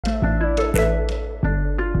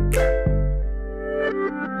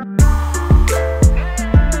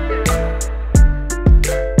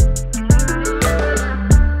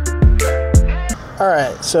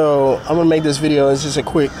So I'm gonna make this video. It's just a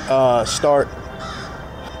quick start.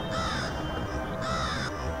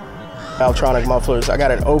 Valvetronic mufflers. I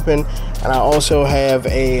got it open, and I also have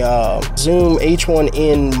a Zoom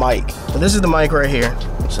H1N mic. So this is the mic right here.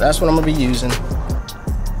 So that's what I'm gonna be using.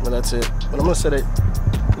 But that's it. But I'm gonna set it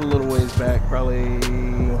a little ways back, probably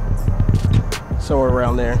somewhere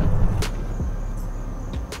around there.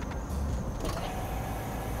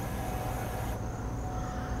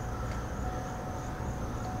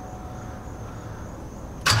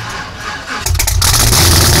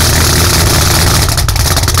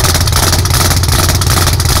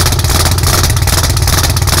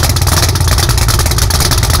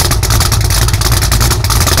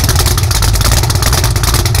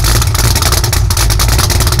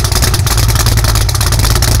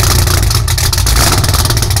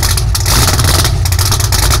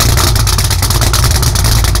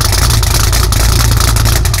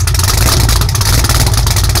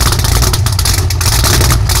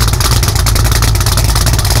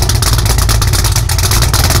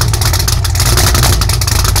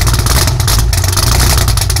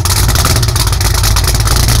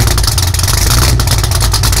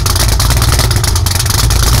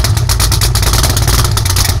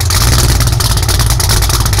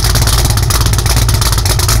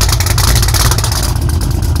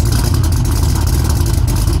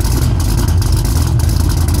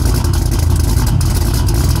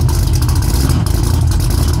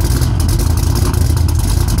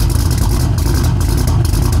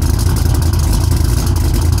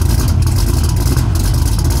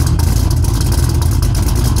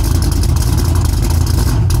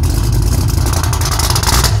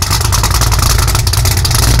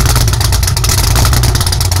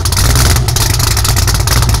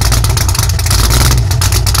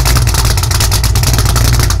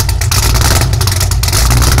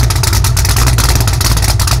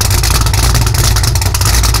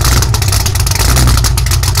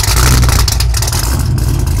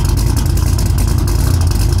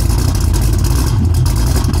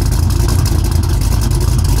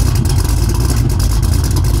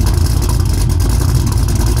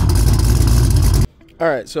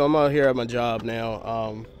 Alright, so I'm out here at my job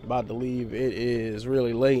now, about to leave. It is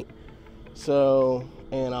really late, so,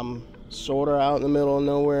 and I'm sort of out in the middle of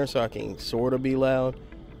nowhere, so I can sort of be loud.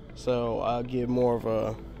 So I'll give more of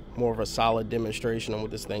a solid demonstration on what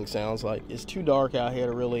this thing sounds like. It's too dark out here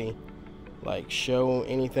to really like show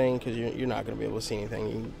anything, because you're not going to be able to see anything.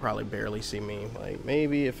 You can probably barely see me. Like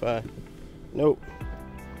maybe if I, nope,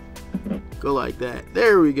 go like that.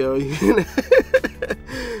 There we go.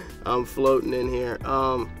 I'm floating in here.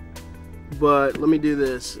 But let me do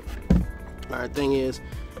this. Alright, thing is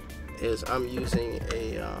I'm using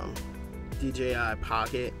a DJI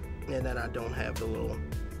Pocket, and then I don't have the little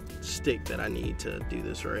stick that I need to do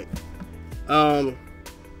this right.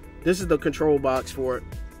 This is the control box for it.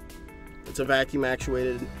 It's a vacuum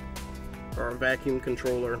actuated, or a vacuum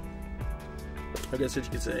controller, I guess what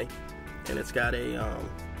you could say. And it's got a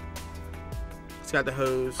it's got the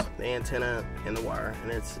hose, the antenna, and the wire,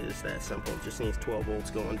 and it's that simple. It just needs 12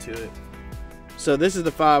 volts going to it. So this is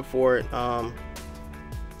the fob for it.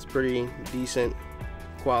 It's pretty decent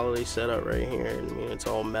quality setup right here. I mean, it's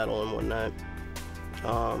all metal and whatnot.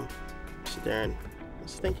 Sit there and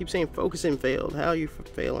this thing keeps saying focusing failed. How are you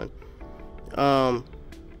failing?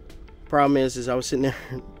 Problem is I was sitting there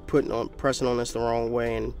pressing on this the wrong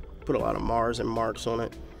way and put a lot of Mars and marks on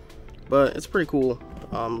it. But it's pretty cool.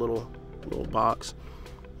 Little box.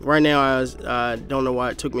 Right now I don't know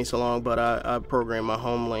why it took me so long, but I programmed my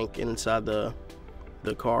home link inside the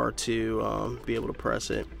car to be able to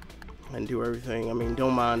press it and do everything. I mean,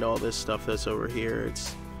 don't mind all this stuff that's over here.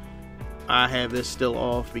 I have this still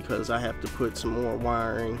off because I have to put some more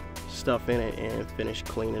wiring stuff in it and finish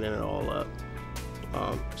cleaning it all up.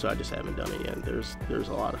 So I just haven't done it yet. There's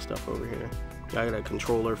a lot of stuff over here. I got a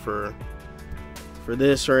controller for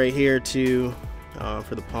this right here too.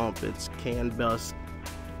 For the pump, it's CAN bus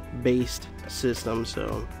based system.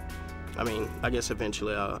 So I mean, I guess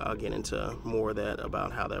eventually I'll get into more of that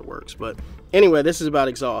about how that works. But anyway, this is about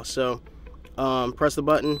exhaust. So press the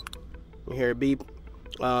button, you hear it beep.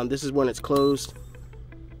 This is when it's closed.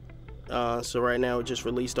 So right now it just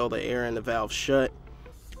released all the air and the valve shut.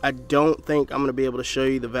 I don't think I'm going to be able to show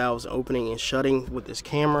you the valves opening and shutting with this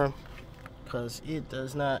camera, because it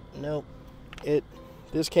does not, nope,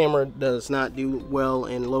 this camera does not do well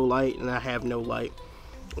in low light, and I have no light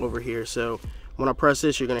over here. So when I press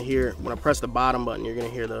this, you're going to hear, when I press the bottom button, you're going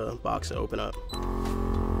to hear the box open up.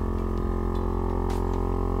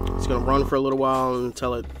 It's going to run for a little while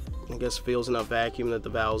until it, I guess, feels enough vacuum that the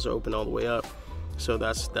valves are open all the way up. So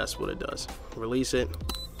that's what it does. Release it.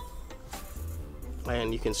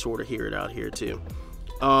 and you can sort of hear it out here too.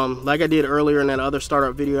 Like I did earlier in that other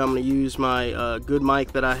startup video, I'm going to use my good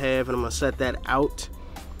mic that I have, and I'm going to set that out.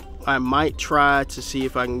 I might try to see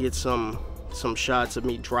if I can get some shots of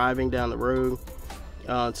me driving down the road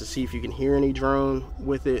to see if you can hear any drone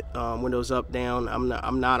with it, windows up, down. I'm not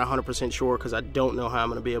 100% sure because I don't know how I'm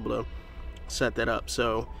going to be able to set that up.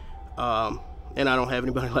 So, and I don't have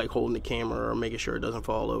anybody like holding the camera or making sure it doesn't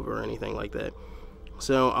fall over or anything like that.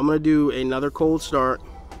 So I'm going to do another cold start.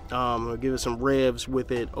 I'm going to give it some revs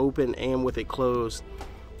with it open and with it closed.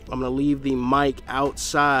 I'm going to leave the mic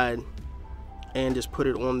outside and just put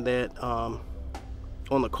it on that on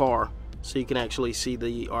the car so you can actually see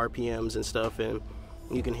the RPMs and stuff, and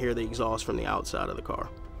you can hear the exhaust from the outside of the car.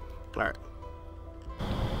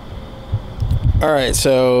 Alright,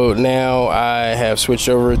 so now I have switched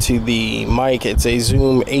over to the mic. It's a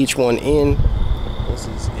Zoom H1N. This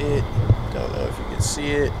is it. Don't know if you can see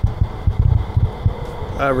it.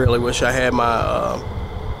 I really wish I had my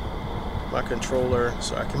my controller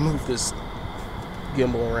so I can move this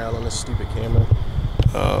gimbal around on this stupid camera.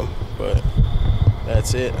 But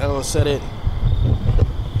that's it. I'm gonna set it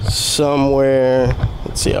somewhere.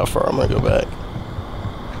 Let's see how far I'm gonna go back.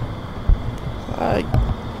 I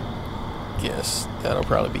guess that'll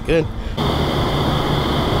probably be good.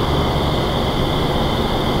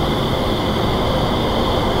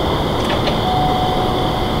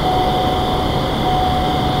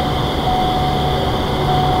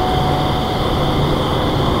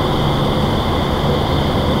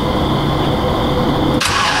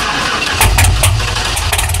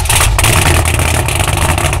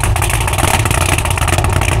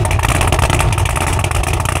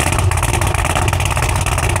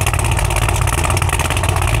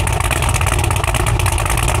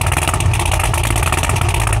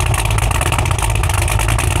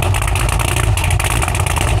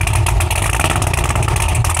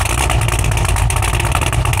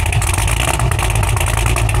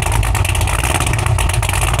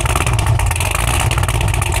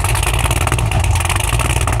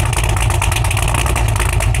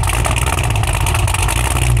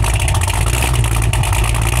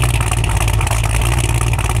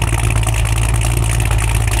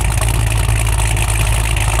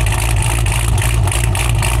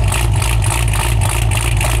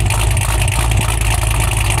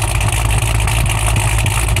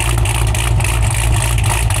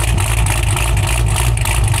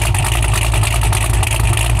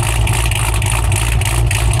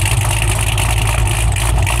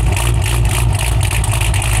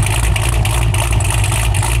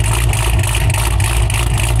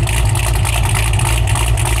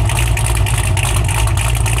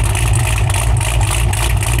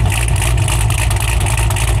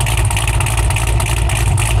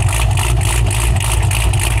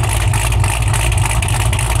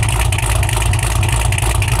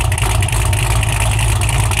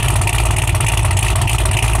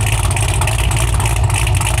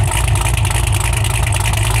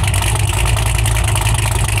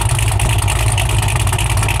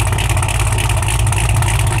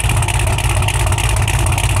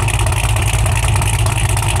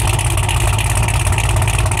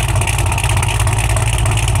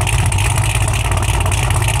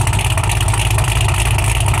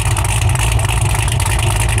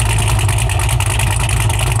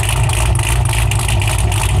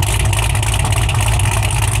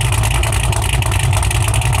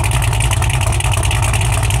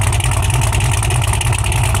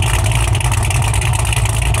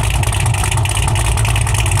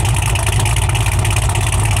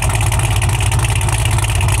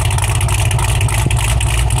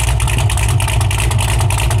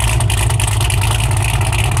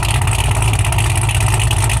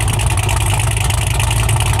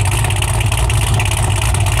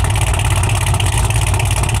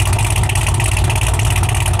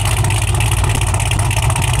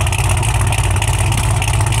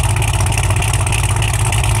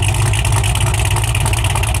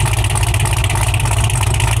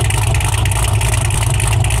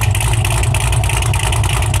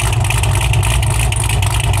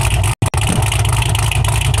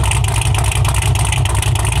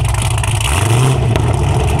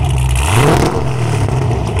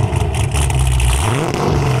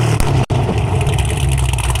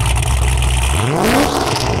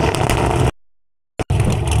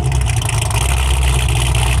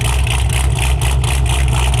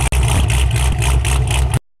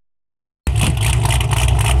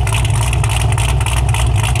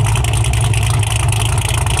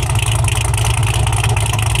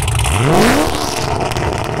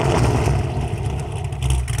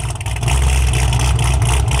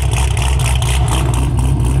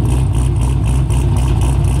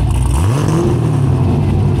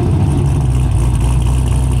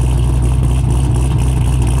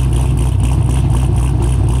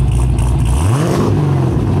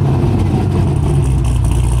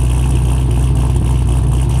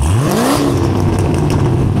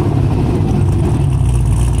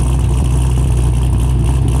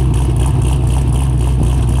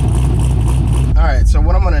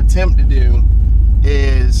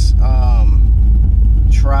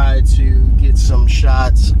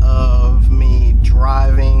 spots